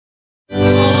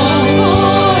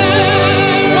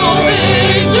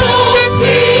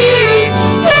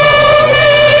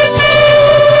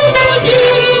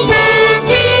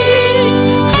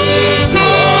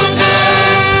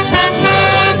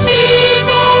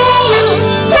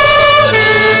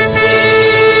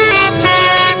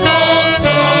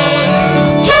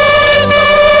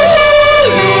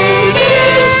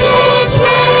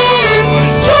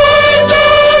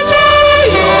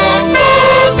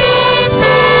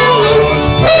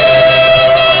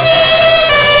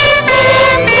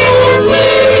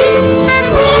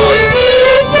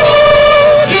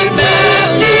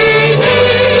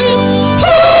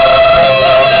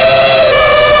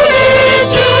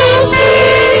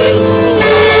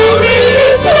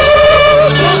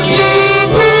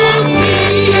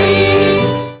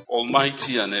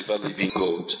Almighty and ever-living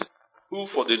God, who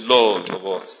for the love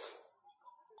of us,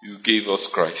 you gave us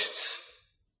Christ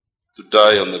to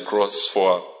die on the cross for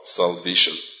our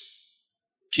salvation.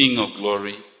 King of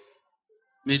glory,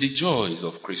 may the joys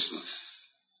of Christmas,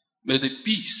 may the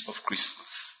peace of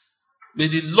Christmas, may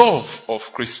the love of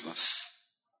Christmas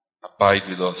abide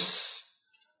with us,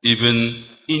 even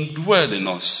indwell in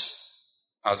us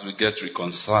as we get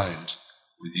reconciled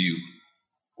with you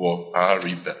for our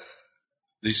rebirth.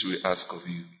 This we ask of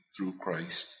you through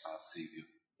Christ our Savior.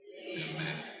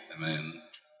 Amen. Amen.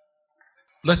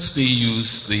 Let me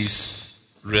use this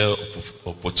rare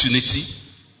opportunity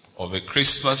of a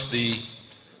Christmas day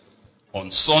on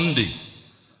Sunday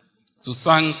to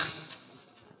thank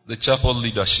the chapel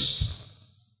leadership,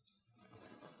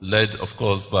 led of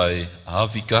course by our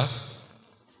vicar,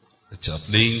 the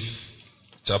chaplains,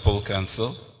 chapel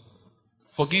council,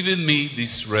 for giving me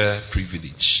this rare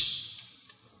privilege.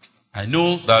 I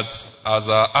know that, as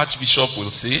our Archbishop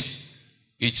will say,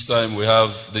 each time we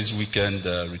have these weekend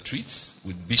retreats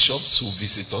with bishops who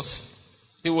visit us,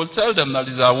 he will tell them that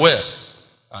he's aware,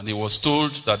 and he was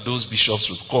told that those bishops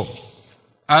would come,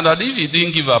 and that if he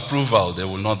didn't give approval, they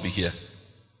will not be here.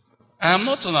 I am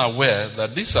not unaware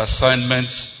that this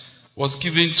assignment was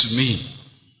given to me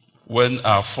when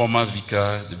our former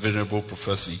vicar, the Venerable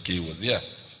Professor Ike, was here.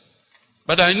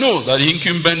 But I know that the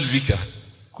incumbent vicar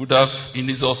could have, in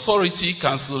his authority,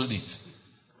 cancelled it.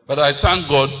 But I thank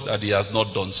God that he has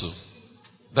not done so.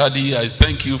 Daddy, I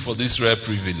thank you for this rare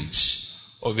privilege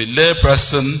of a lay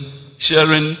person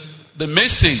sharing the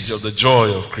message of the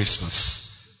joy of Christmas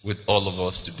with all of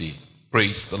us today.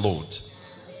 Praise the Lord.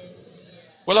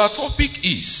 Well, our topic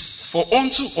is, for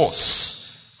unto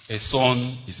us a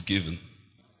son is given.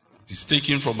 It is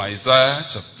taken from Isaiah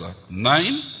chapter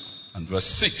 9 and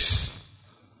verse 6.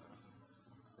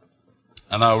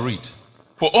 And I'll read.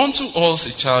 For unto us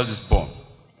a child is born,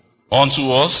 unto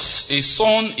us a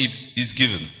son is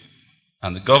given,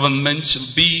 and the government shall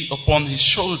be upon his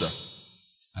shoulder,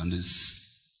 and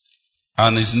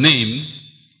his name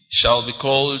shall be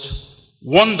called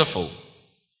Wonderful,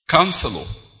 Counselor,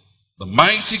 the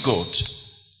Mighty God,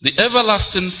 the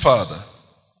Everlasting Father,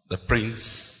 the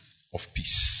Prince of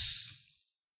Peace.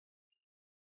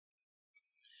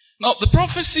 Now, the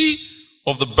prophecy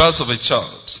of the birth of a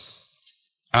child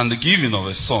and the giving of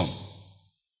a son,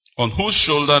 on whose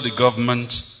shoulder the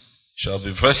government shall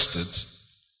be vested,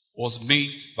 was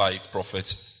made by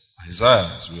prophet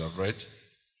Isaiah, as we have read.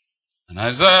 And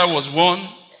Isaiah was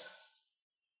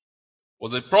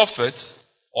a prophet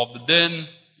of the then,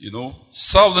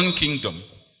 southern kingdom,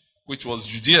 which was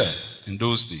Judea in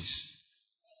those days.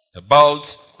 About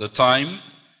the time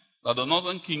that the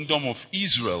northern kingdom of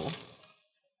Israel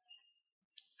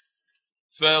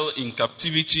fell in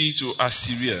captivity to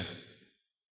Assyria.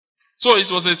 So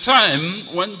it was a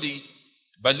time when the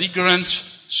belligerent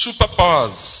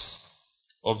superpowers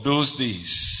of those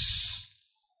days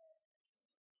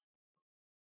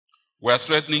were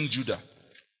threatening Judah.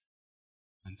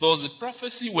 And thus the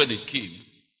prophecy, when it came,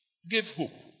 gave hope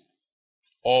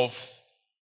of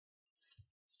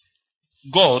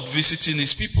God visiting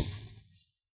his people,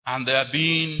 and they are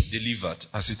being delivered,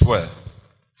 as it were,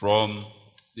 from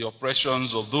the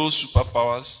oppressions of those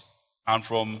superpowers and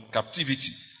from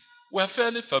captivity. We are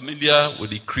fairly familiar with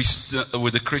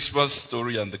the Christmas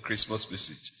story and the Christmas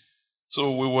message.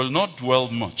 So we will not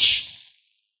dwell much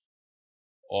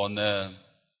on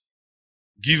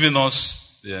giving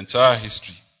us the entire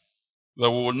history.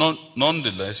 But we will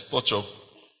nonetheless touch up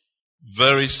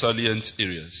very salient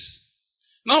areas.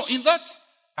 Now, in that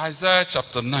Isaiah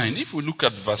chapter 9, if we look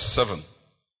at verse 7,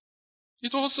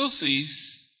 it also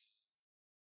says,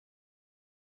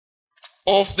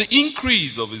 of the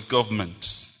increase of his government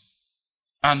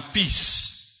and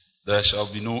peace there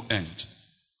shall be no end,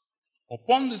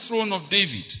 upon the throne of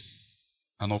David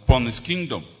and upon his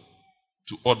kingdom,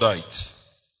 to order it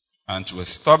and to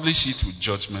establish it with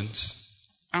judgment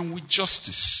and with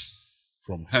justice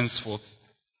from henceforth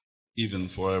even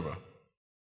forever.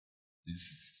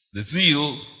 The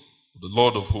zeal of the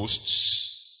Lord of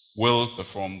hosts will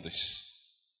perform this.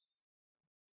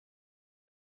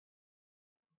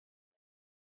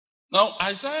 Now,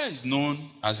 Isaiah is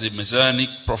known as a messianic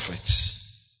prophet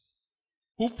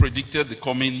who predicted the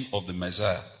coming of the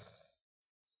Messiah,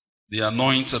 the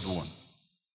anointed one,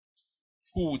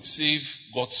 who would save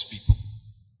God's people.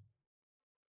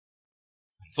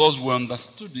 Thus, we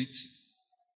understood it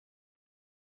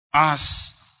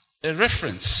as a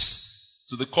reference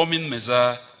to the coming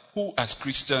Messiah, who as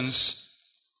Christians,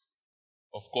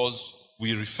 of course,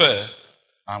 we refer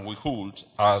and we hold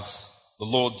as the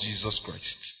Lord Jesus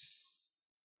Christ.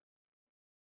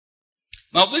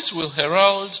 Now this will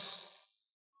herald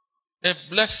a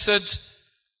blessed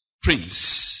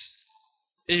prince,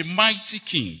 a mighty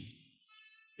king,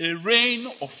 a reign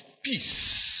of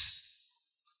peace.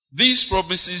 These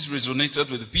promises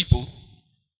resonated with the people,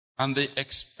 and they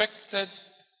expected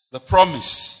the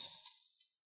promise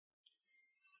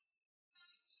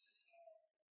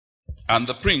and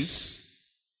the prince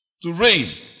to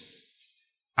reign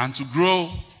and to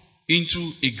grow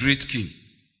into a great king.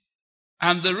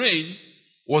 And the reign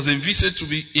was envisaged to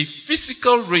be a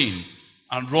physical reign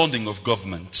and running of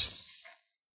government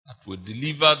that would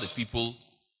deliver the people,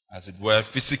 as it were,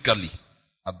 physically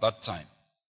at that time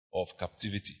of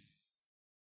captivity.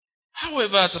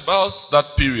 However, at about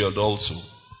that period also,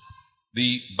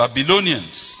 the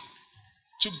Babylonians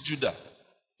took Judah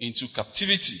into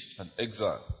captivity and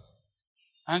exile.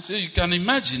 And so you can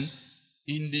imagine,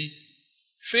 in the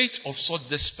fate of such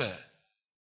despair,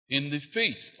 in the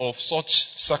fate of such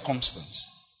circumstance,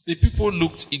 the people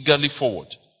looked eagerly forward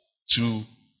to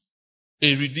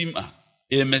a Redeemer,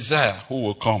 a Messiah who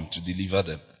will come to deliver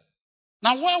them.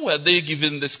 Now, why were they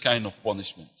given this kind of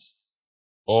punishment?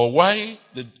 Or why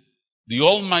did the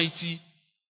Almighty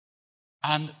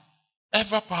and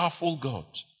ever-powerful God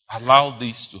allow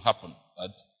this to happen,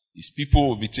 that His people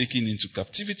will be taken into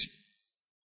captivity?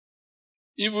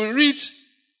 If we read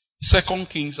 2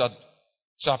 Kings at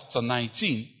chapter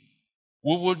 19,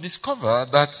 we will discover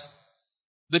that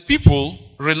the people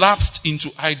relapsed into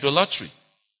idolatry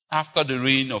after the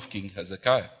reign of King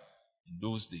Hezekiah in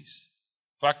those days.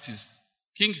 In fact,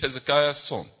 King Hezekiah's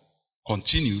son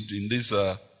continued in this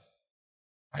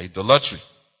idolatry,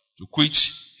 to which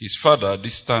his father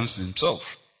distanced himself.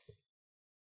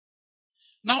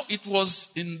 Now, it was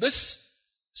in this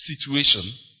situation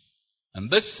and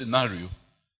this scenario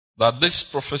that this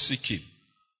prophecy came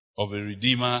of a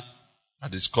Redeemer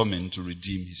that is coming to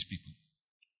redeem his people.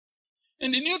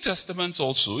 In the New Testament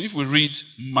also, if we read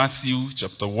Matthew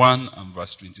chapter 1 and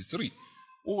verse 23,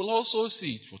 we will also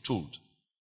see it foretold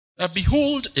that,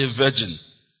 behold, a virgin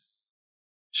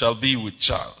shall be with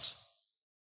child,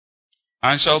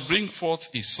 and shall bring forth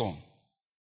a son,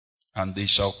 and they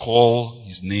shall call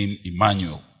his name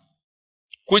Emmanuel,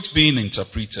 which being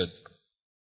interpreted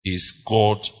is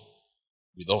God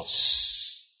with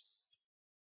us.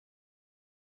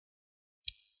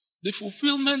 The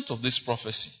fulfillment of this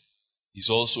prophecy is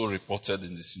also reported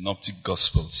in the Synoptic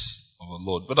Gospels of our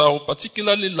Lord. But I would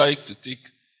particularly like to take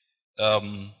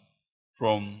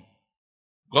from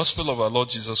Gospel of our Lord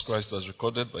Jesus Christ as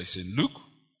recorded by St. Luke,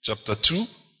 chapter 2,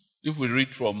 if we read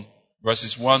from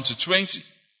verses 1 to 20.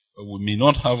 But we may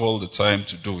not have all the time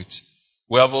to do it.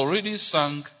 We have already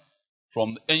sung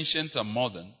from the Ancient and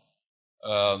Modern,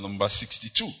 number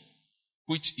 62,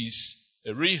 which is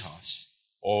a rehash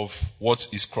of what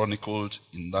is chronicled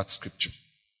in that scripture.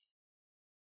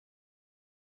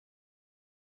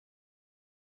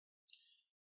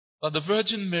 That the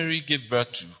Virgin Mary gave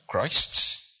birth to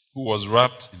Christ, who was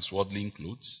wrapped in swaddling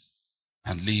clothes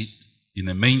and laid in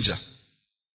a manger.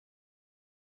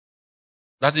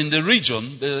 That in the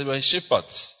region, there were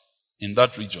shepherds in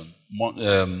that region,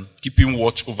 keeping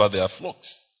watch over their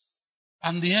flocks.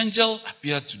 And the angel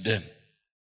appeared to them,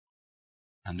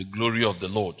 and the glory of the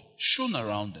Lord shone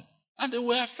around them, and they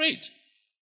were afraid.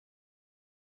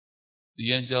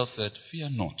 The angel said, "Fear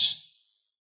not,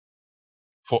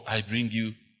 for I bring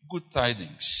you good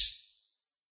tidings,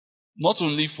 not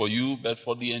only for you, but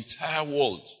for the entire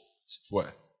world, as it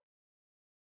were."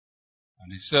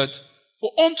 And he said,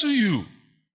 "For unto you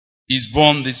is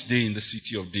born this day in the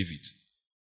city of David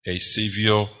a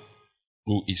Savior,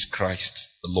 who is Christ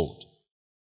the Lord."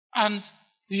 And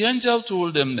the angel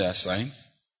told them their signs,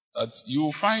 that you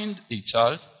will find a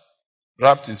child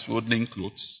wrapped in swaddling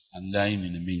clothes and lying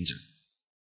in a manger.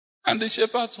 And the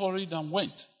shepherds hurried and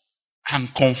went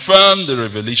and confirmed the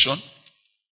revelation,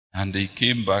 and they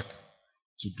came back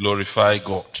to glorify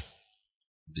God.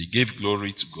 They gave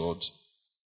glory to God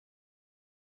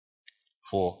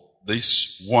for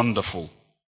this wonderful,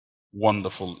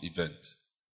 wonderful event.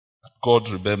 That God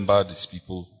remembered his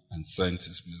people and sent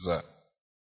his Messiah.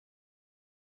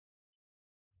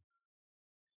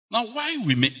 Now, why,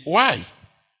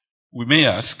 we may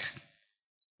ask,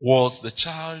 was the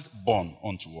child born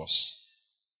unto us?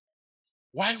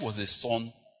 Why was a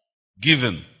son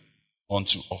given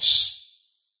unto us?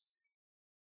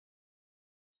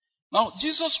 Now,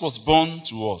 Jesus was born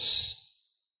to us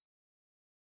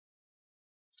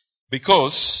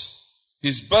because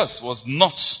his birth was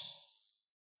not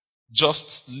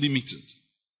just limited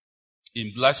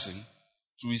in blessing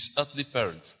to his earthly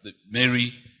parents,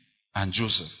 Mary and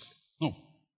Joseph. No.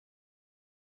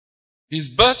 His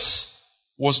birth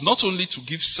was not only to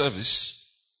give service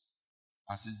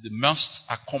as is the most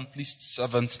accomplished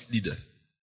servant leader,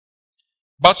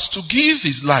 but to give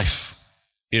his life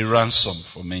a ransom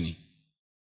for many.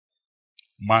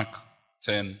 Mark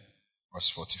 10,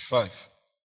 verse 45.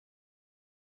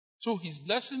 So his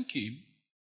blessing came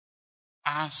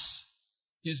as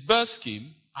his birth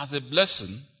came as a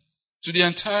blessing to the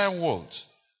entire world.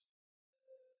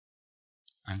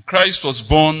 And Christ was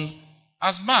born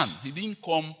as man. He didn't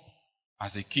come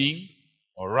as a king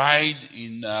or ride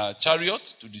in a chariot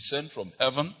to descend from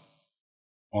heaven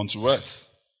onto earth.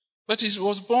 But he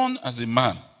was born as a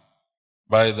man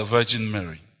by the Virgin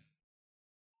Mary.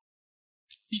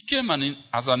 He came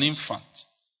as an infant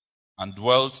and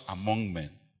dwelt among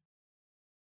men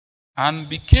and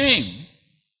became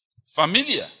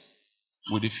familiar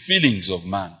with the feelings of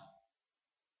man,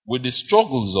 with the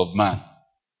struggles of man,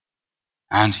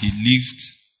 and he lived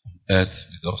on earth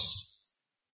with us.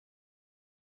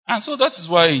 And so that is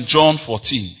why in John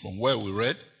 14, from where we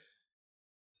read,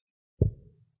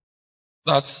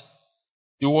 that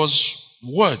it was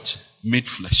Word made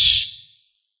flesh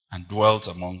and dwelt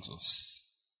amongst us.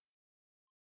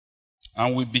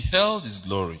 And we beheld his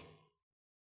glory,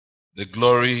 the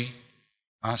glory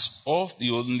as of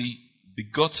the only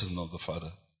begotten of the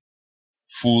Father,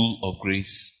 full of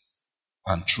grace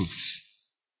and truth.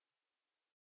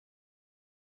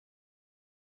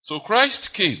 So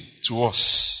Christ came to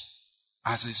us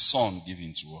as a son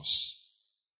given to us.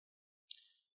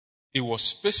 It was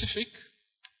specific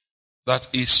that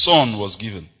a son was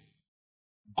given,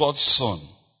 God's son,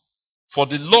 for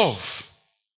the love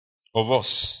of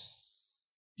us.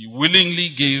 He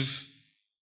willingly gave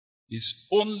his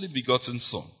only begotten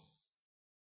son,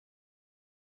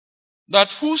 that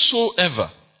whosoever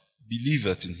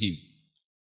believeth in him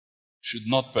should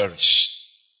not perish,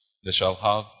 they shall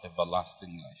have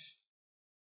everlasting life.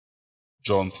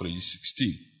 John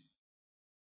 3:16.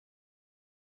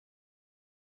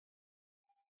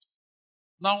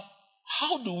 Now,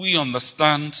 how do we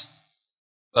understand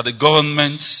that the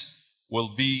government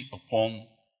will be upon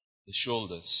the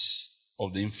shoulders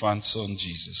of the infant son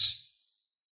Jesus?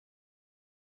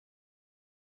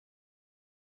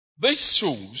 This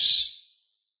shows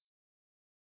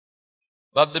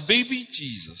that the baby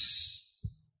Jesus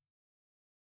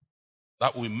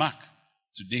that we mark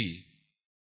today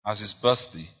as his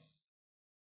birthday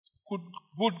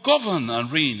would govern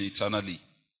and reign eternally,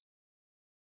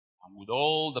 and with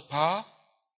all the power,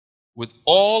 with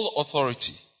all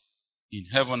authority in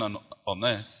heaven and on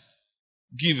earth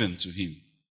given to him,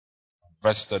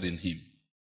 vested in him.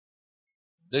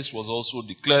 This was also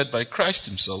declared by Christ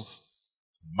himself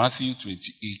in Matthew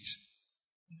 28,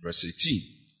 verse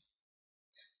 18.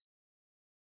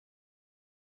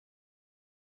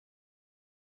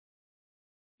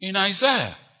 In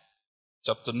Isaiah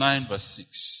chapter 9, verse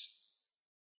 6,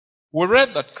 we read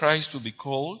that Christ will be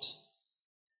called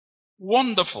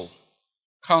Wonderful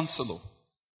Counselor,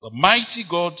 the Mighty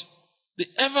God, the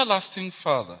Everlasting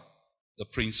Father, the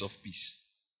Prince of Peace.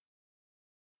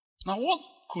 Now, what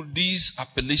could these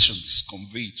appellations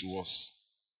convey to us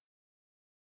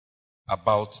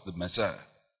about the Messiah?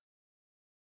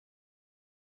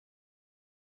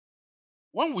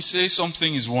 When we say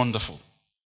something is wonderful,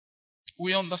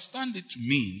 we understand it to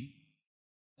mean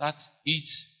that it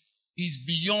is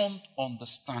beyond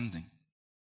understanding.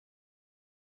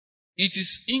 It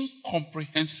is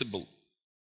incomprehensible.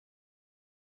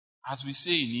 As we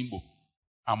say in Igbo,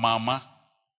 Amama,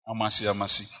 Amasi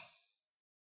Amasi.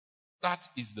 That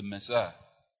is the Messiah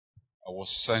that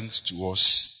was sent to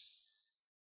us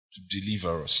to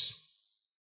deliver us.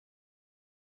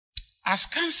 As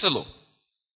counselor,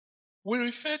 we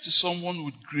refer to someone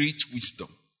with great wisdom.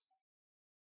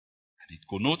 And it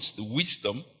connotes the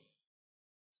wisdom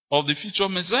of the future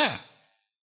Messiah,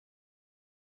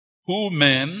 who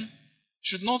men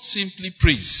should not simply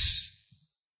praise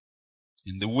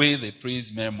in the way they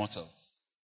praise mere mortals.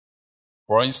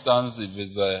 For instance, if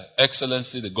His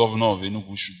Excellency the Governor of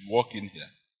Enugu should walk in here,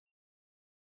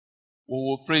 we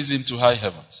will praise him to high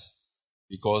heavens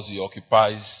because he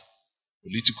occupies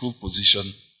political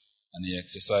position and he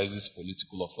exercises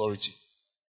political authority.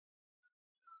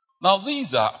 Now,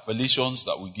 these are appellations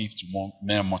that we give to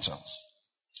mere mortals.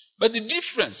 But the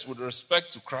difference with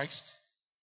respect to Christ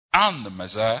and the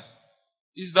Messiah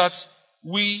is that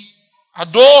we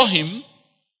adore him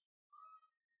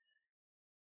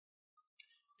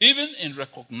even in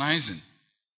recognizing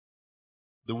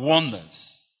the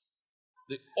wonders,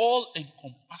 the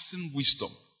all-encompassing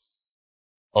wisdom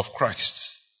of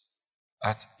Christ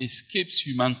that escapes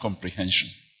human comprehension.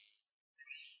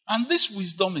 And this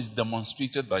wisdom is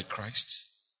demonstrated by Christ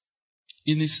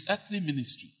in his earthly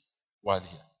ministry while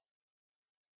here.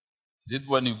 Is it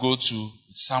when you go to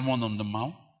the Sermon on the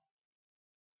Mount?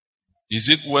 Is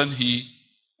it when he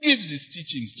gives his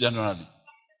teachings generally?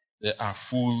 They are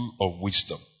full of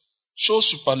wisdom. So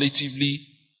superlatively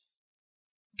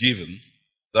given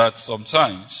that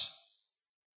sometimes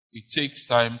it takes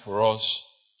time for us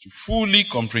to fully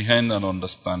comprehend and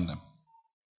understand them.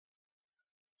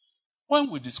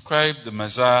 When we describe the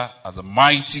Messiah as a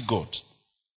mighty God,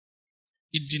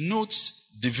 it denotes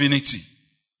divinity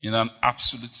in an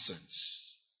absolute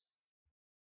sense.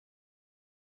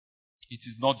 It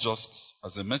is not just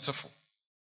as a metaphor.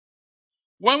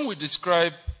 When we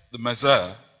describe the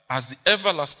Messiah as the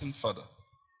everlasting Father,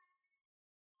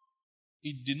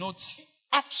 it denotes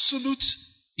absolute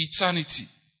eternity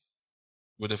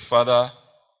with the Father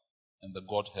and the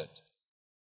Godhead.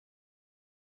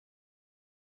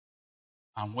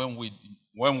 And when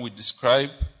we describe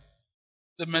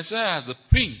the Messiah as the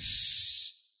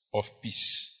Prince of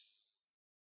Peace,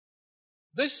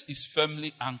 this is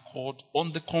firmly anchored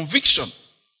on the conviction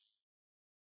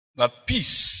that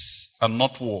peace and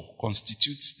not war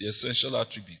constitutes the essential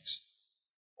attributes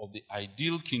of the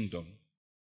ideal kingdom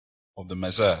of the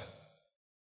Messiah.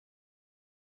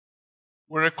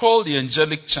 We recall the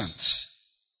angelic chant,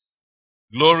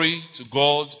 "Glory to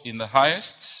God in the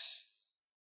highest,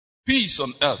 peace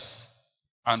on earth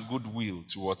and goodwill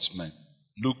towards men."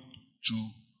 Luke 2,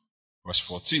 verse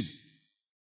 14.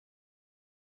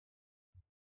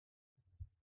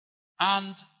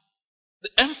 And the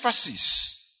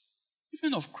emphasis,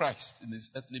 even of Christ in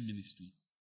his earthly ministry,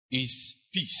 is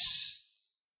peace.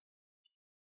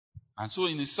 And so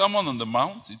in his Sermon on the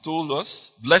Mount, he told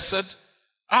us, "Blessed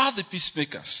are the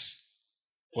peacemakers,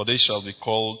 for they shall be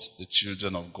called the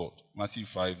children of God." Matthew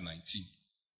 5:19.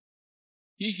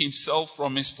 He himself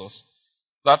promised us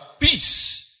that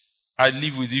peace I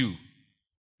leave with you.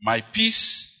 My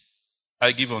peace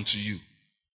I give unto you.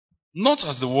 Not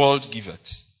as the world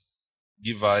giveth,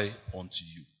 give I unto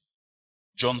you.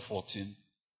 John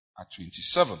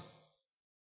 14:27.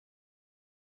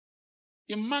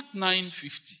 In Mark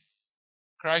 9:50,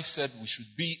 Christ said we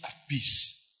should be at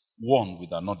peace one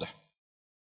with another.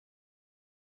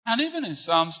 And even in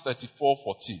Psalms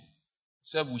 34:14, he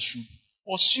said we should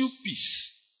pursue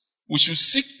peace. We should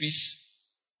seek peace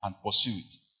and pursue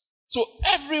it. So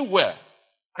everywhere,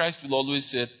 Christ will always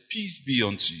say, "Peace be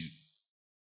unto you."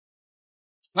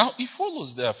 Now, it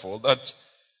follows, therefore, that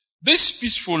this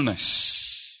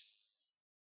peacefulness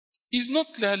is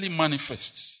not clearly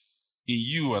manifest in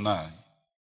you and I.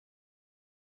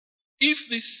 If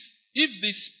this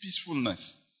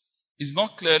peacefulness is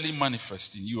not clearly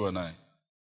manifest in you and I,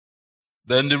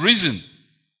 then the reason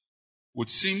would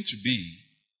seem to be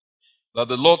that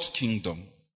the Lord's kingdom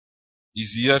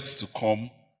is yet to come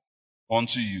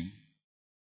unto you,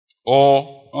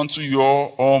 or unto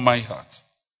your or my heart.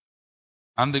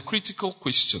 And the critical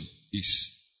question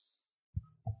is,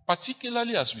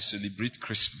 particularly as we celebrate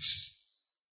Christmas,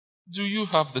 do you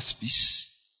have this peace?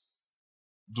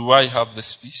 Do I have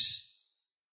this peace?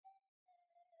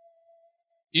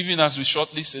 Even as we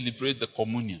shortly celebrate the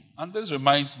communion. And this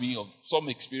reminds me of some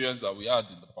experience that we had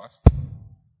in the past.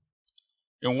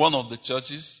 In one of the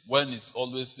churches, when it's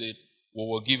always said, we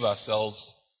will give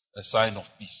ourselves a sign of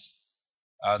peace.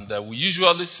 And we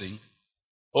usually sing,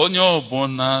 "Onye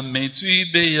ọbụna metụ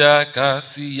ibe ya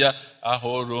kasị ya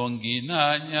ahụrụ gị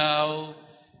n'anya o,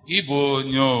 ịbụ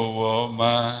onye ụwa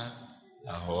ọma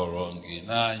ahụrụ gị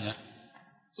n'anya."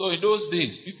 So in those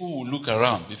days, people will look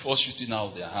around before shooting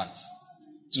out their hands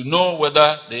to know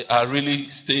whether they are really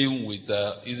staying with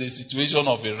is a situation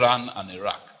of Iran and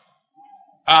Iraq.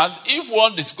 And if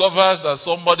one discovers that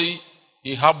somebody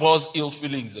he harbors ill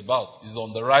feelings about is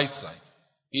on the right side,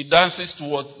 he dances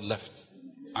towards the left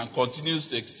and continues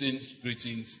to exchange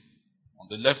greetings on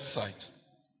the left side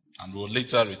and will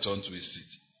later return to his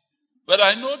seat. But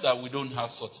I know that we don't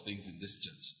have such things in this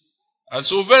church. And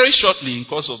so very shortly, in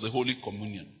course of the Holy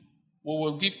Communion, we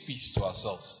will give peace to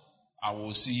ourselves and we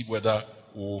will see whether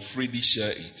we will freely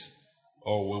share it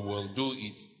or we will do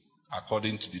it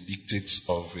according to the dictates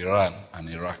of Iran and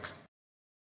Iraq.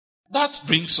 That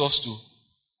brings us to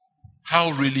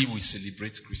how really we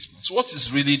celebrate Christmas. What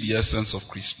is really the essence of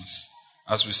Christmas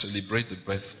as we celebrate the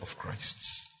birth of Christ?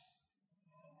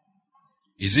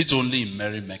 Is it only in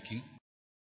merrymaking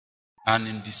and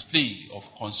in display of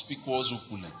conspicuous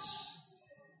opulence?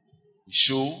 We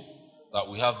show that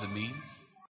we have the means,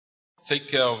 take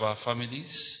care of our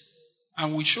families,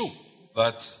 and we show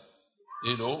that,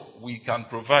 we can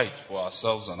provide for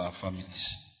ourselves and our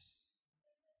families.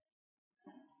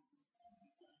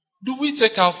 Do we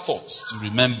take our thoughts to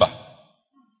remember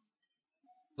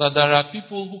that there are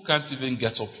people who can't even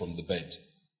get up from the bed?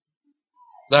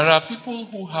 There are people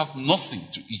who have nothing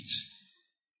to eat.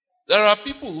 There are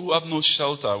people who have no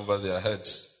shelter over their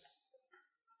heads.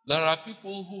 There are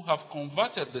people who have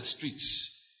converted the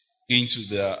streets into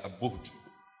their abode,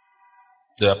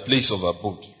 their place of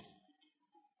abode.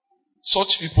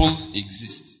 Such people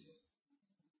exist,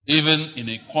 even in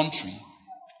a country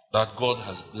that God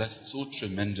has blessed so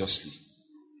tremendously.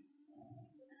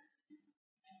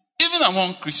 Even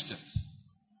among Christians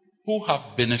who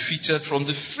have benefited from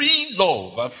the free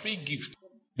love and free gift,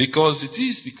 because it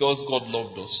is because God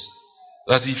loved us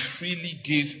that He freely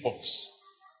gave us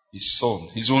His Son,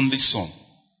 His only Son,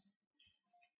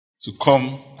 to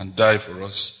come and die for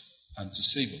us and to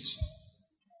save us.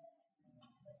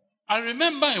 I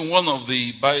remember in one of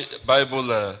the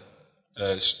Bible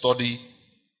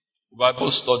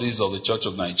studies of the Church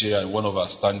of Nigeria in one of our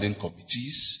standing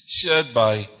committees, shared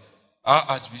by our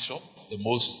Archbishop,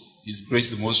 His Grace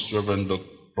the Most Reverend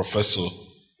Professor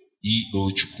E.O.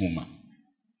 Chukwuma.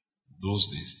 Those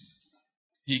days,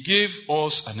 he gave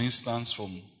us an instance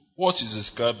from what is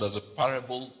described as a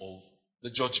parable of the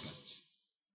judgment,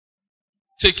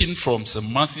 taken from St.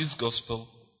 Matthew's Gospel,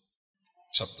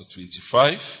 chapter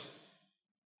 25,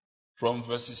 from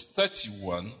verses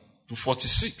 31 to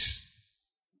 46.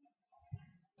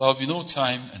 There will be no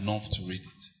time enough to read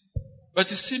it.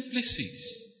 But it simply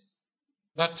says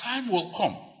that time will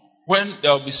come when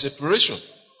there will be separation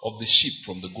of the sheep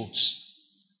from the goats.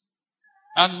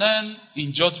 And then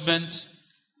in judgment,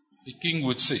 the king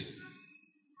would say,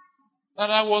 that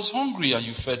I was hungry and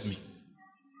you fed me.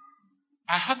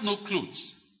 I had no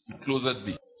clothes, you clothed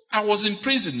me. I was in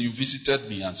prison, you visited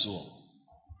me, and so on.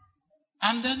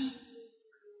 And then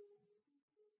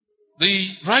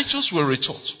the righteous will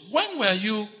retort, when were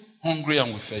you hungry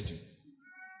and we fed you?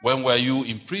 When were you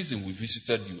in prison, we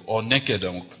visited you, or naked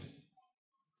and we clothed you?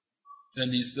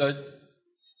 Then he said,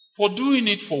 for doing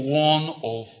it for one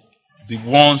of the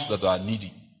ones that are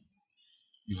needy,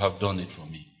 you have done it for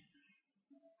me.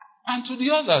 And to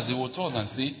the others, he will turn and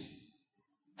say,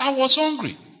 I was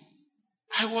hungry.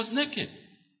 I was naked.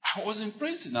 I was in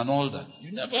prison and all that.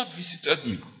 You never visited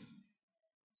me.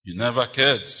 You never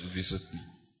cared to visit me.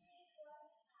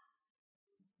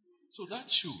 So that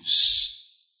shows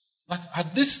that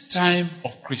at this time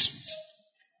of Christmas,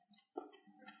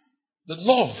 the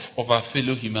love of our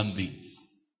fellow human beings,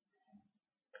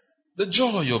 the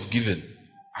joy of giving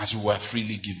as we were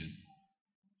freely given,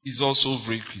 is also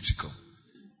very critical.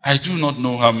 I do not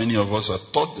know how many of us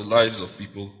have taught the lives of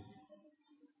people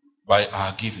by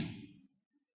our giving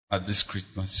at this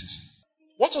Christmas season.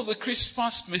 What of the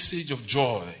Christmas message of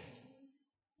joy?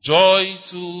 Joy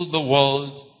to the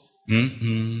world.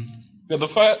 Can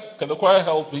the choir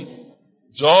help me?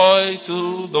 Joy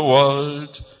to the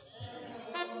world.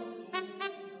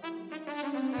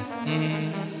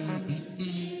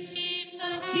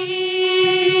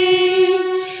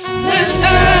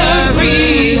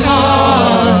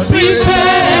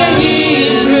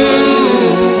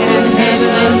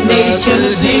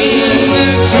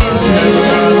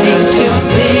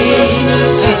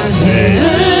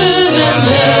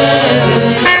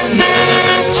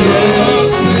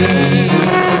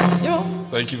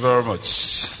 Thank you very much.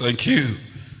 Thank you.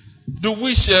 Do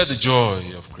we share the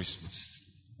joy of Christmas?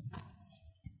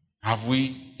 Have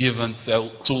we even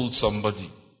told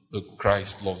somebody that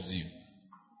Christ loves you?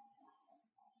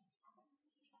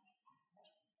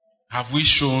 Have we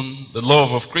shown the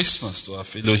love of Christmas to our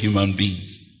fellow human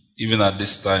beings, even at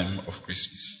this time of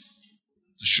Christmas,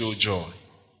 to show joy?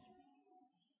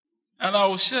 And I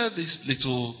will share this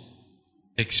little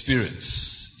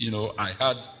experience. I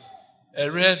had a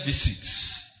rare visit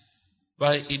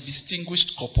by a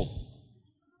distinguished couple.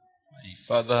 My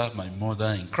father, my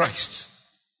mother in Christ.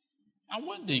 And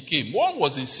when they came, one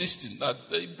was insisting that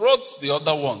they brought the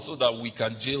other one so that we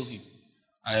can jail him.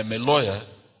 I am a lawyer,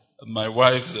 and my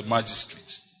wife is a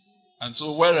magistrate. And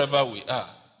so wherever we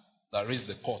are, there is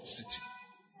the court sitting.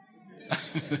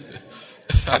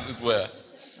 As it were.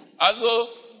 And so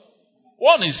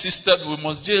one insisted we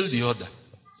must jail the other.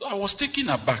 So I was taken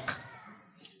aback.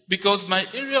 Because my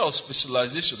area of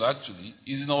specialization actually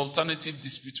is in alternative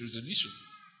dispute resolution,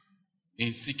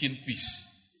 in seeking peace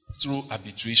through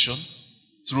arbitration,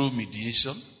 through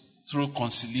mediation, through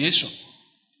conciliation.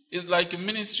 It's like a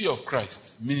ministry of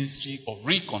Christ, ministry of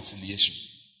reconciliation.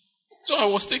 So I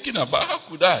was taken aback. How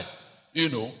could I,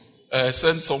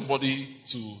 send somebody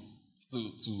to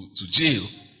jail?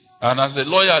 And as a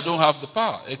lawyer, I don't have the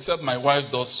power, except my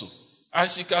wife does so. And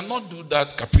she cannot do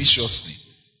that capriciously.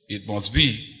 It must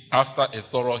be after a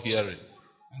thorough hearing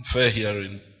and fair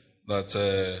hearing that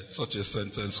such a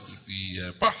sentence could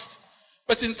be passed.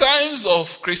 But in times of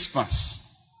Christmas,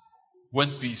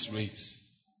 when peace reigns,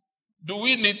 Do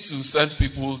we need to send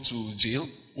people to jail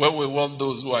when we want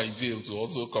those who are in jail to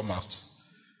also come out?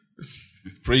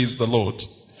 Praise the Lord.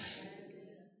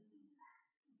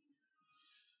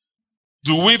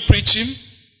 Do we preach him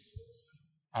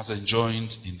as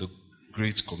enjoined in the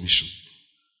Great Commission?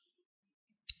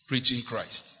 Preaching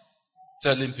Christ.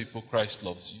 Telling people Christ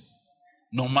loves you.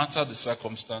 No matter the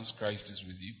circumstance, Christ is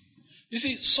with you. You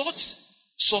see, such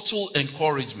subtle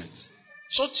encouragement,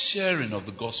 such sharing of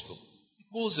the gospel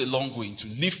goes a long way into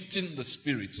lifting the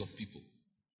spirits of people,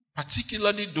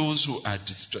 particularly those who are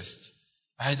distressed,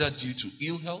 either due to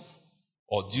ill health,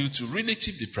 or due to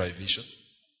relative deprivation,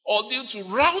 or due to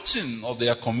routing of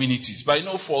their communities by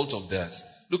no fault of theirs.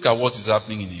 Look at what is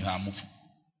happening in Ihamufu.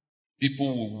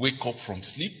 People will wake up from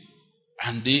sleep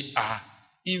and they are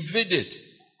invaded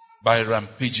by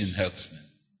rampaging herdsmen.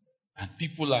 And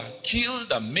people are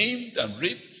killed and maimed and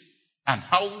raped, and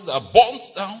houses are burnt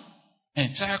down.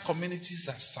 Entire communities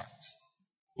are sacked.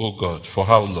 Oh God, for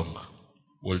how long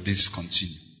will this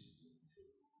continue?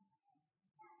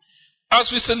 As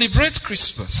we celebrate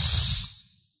Christmas,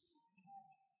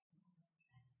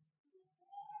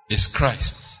 is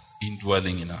Christ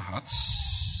indwelling in our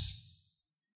hearts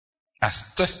as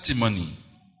testimony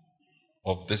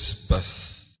of this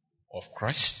birth of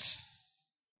Christ?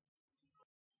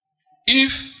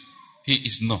 If he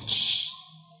is not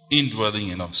indwelling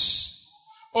in us,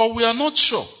 or we are not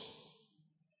sure,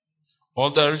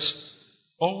 or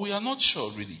we are not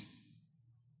sure really,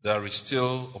 there is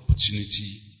still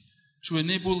opportunity to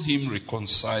enable him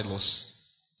reconcile us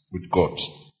with God,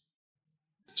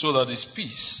 so that his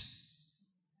peace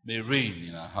may reign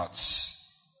in our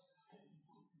hearts.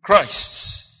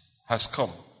 Christ has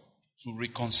come to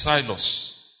reconcile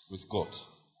us with God.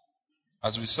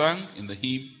 As we sang in the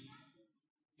hymn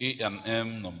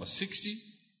A&M number 60,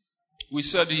 we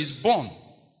said he is born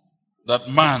that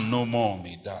man no more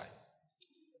may die.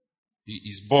 He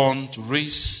is born to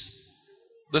raise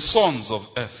the sons of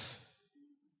earth.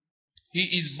 He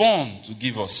is born to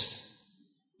give us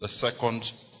the second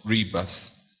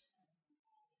rebirth.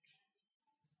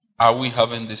 Are we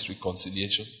having this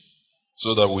reconciliation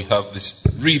so that we have this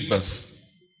rebirth,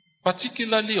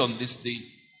 particularly on this day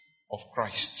of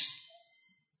Christ?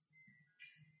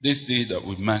 This day that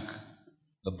we mark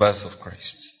the birth of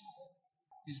Christ.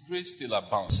 His grace still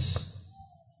abounds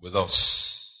with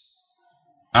us.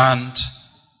 And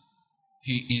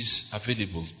he is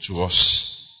available to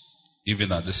us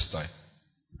even at this time.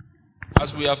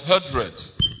 As we have heard read,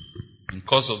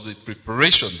 because of the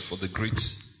preparation for the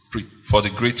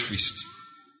great feast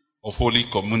of Holy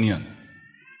Communion,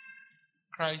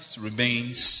 Christ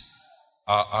remains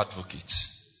our advocate.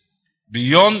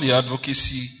 Beyond the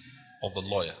advocacy of the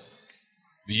lawyer,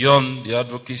 beyond the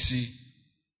advocacy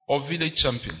of village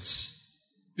champions,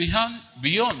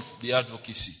 beyond the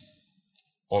advocacy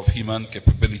of human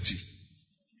capability.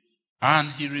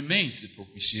 And he remains the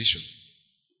propitiation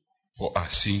for our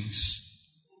sins,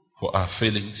 for our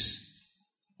failings,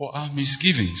 for our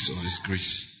misgivings of his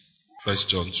grace. 1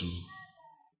 John 2,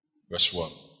 verse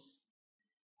 1.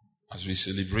 As we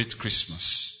celebrate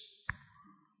Christmas,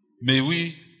 may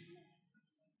we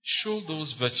show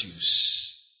those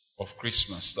virtues of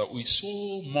Christmas that we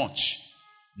so much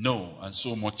know and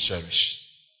so much cherish.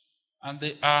 And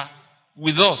they are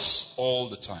with us all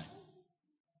the time.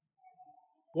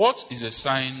 What is a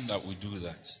sign that we do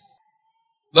that?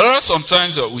 There are some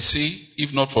times that we say,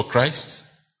 if not for Christ,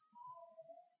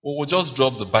 we will just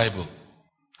drop the Bible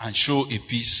and show a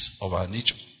piece of our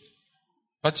nature.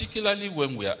 Particularly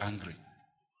when we are angry.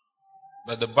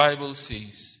 But the Bible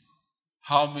says,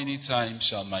 how many times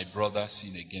shall my brother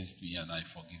sin against me and I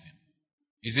forgive him?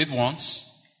 Is it once?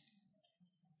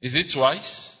 Is it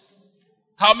twice?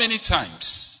 How many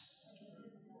times?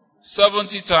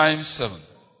 70 times 7.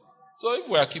 So if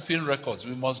we are keeping records,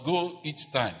 we must go each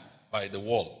time by the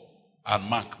wall and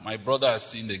mark, my brother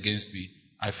has sinned against me,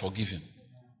 I forgive him.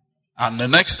 And the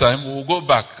next time we will go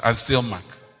back and still mark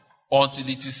until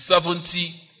it is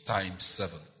 70 times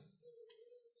 7.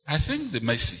 I think the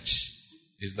message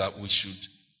is that we should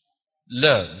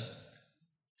learn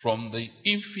from the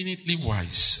infinitely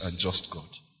wise and just God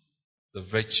the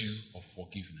virtue of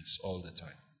forgiveness all the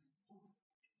time.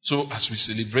 So as we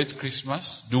celebrate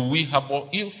Christmas, do we harbor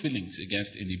ill feelings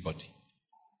against anybody?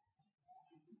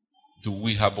 Do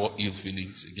we harbor ill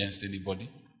feelings against anybody?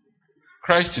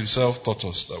 Christ himself taught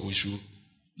us that we should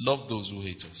love those who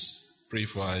hate us, pray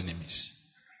for our enemies.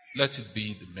 Let it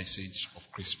be the message of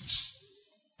Christmas,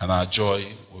 and our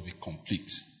joy will be complete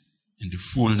in the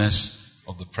fullness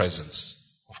of the presence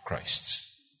of Christ.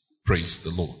 Praise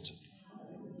the Lord.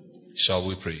 Shall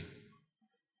we pray?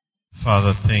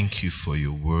 Father, thank you for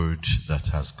your word that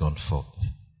has gone forth.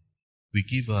 We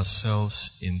give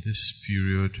ourselves in this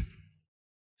period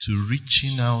to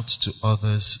reaching out to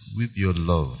others with your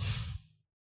love,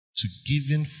 to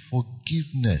giving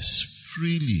forgiveness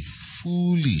freely,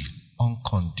 fully,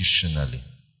 unconditionally.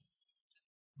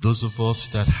 Those of us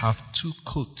that have 2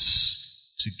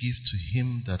 coats to give to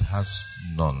him that has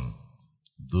none.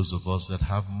 Those of us that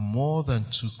have more than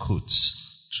 2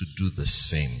 coats to do the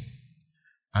same.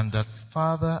 And that,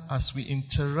 Father, as we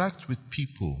interact with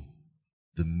people,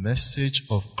 the message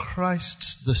of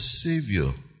Christ the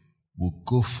Savior will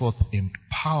go forth in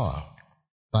power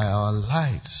by our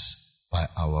lives, by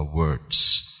our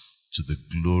words, to the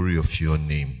glory of your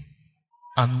name.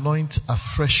 Anoint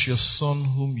afresh your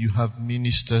Son whom you have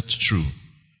ministered through.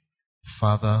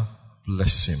 Father,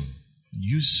 bless him.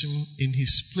 Use him in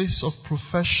his place of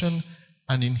profession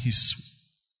and in his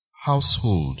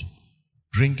household,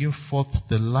 bringing forth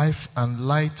the life and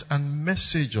light and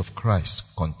message of Christ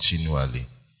continually.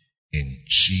 In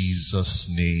Jesus'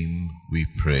 name we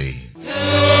pray.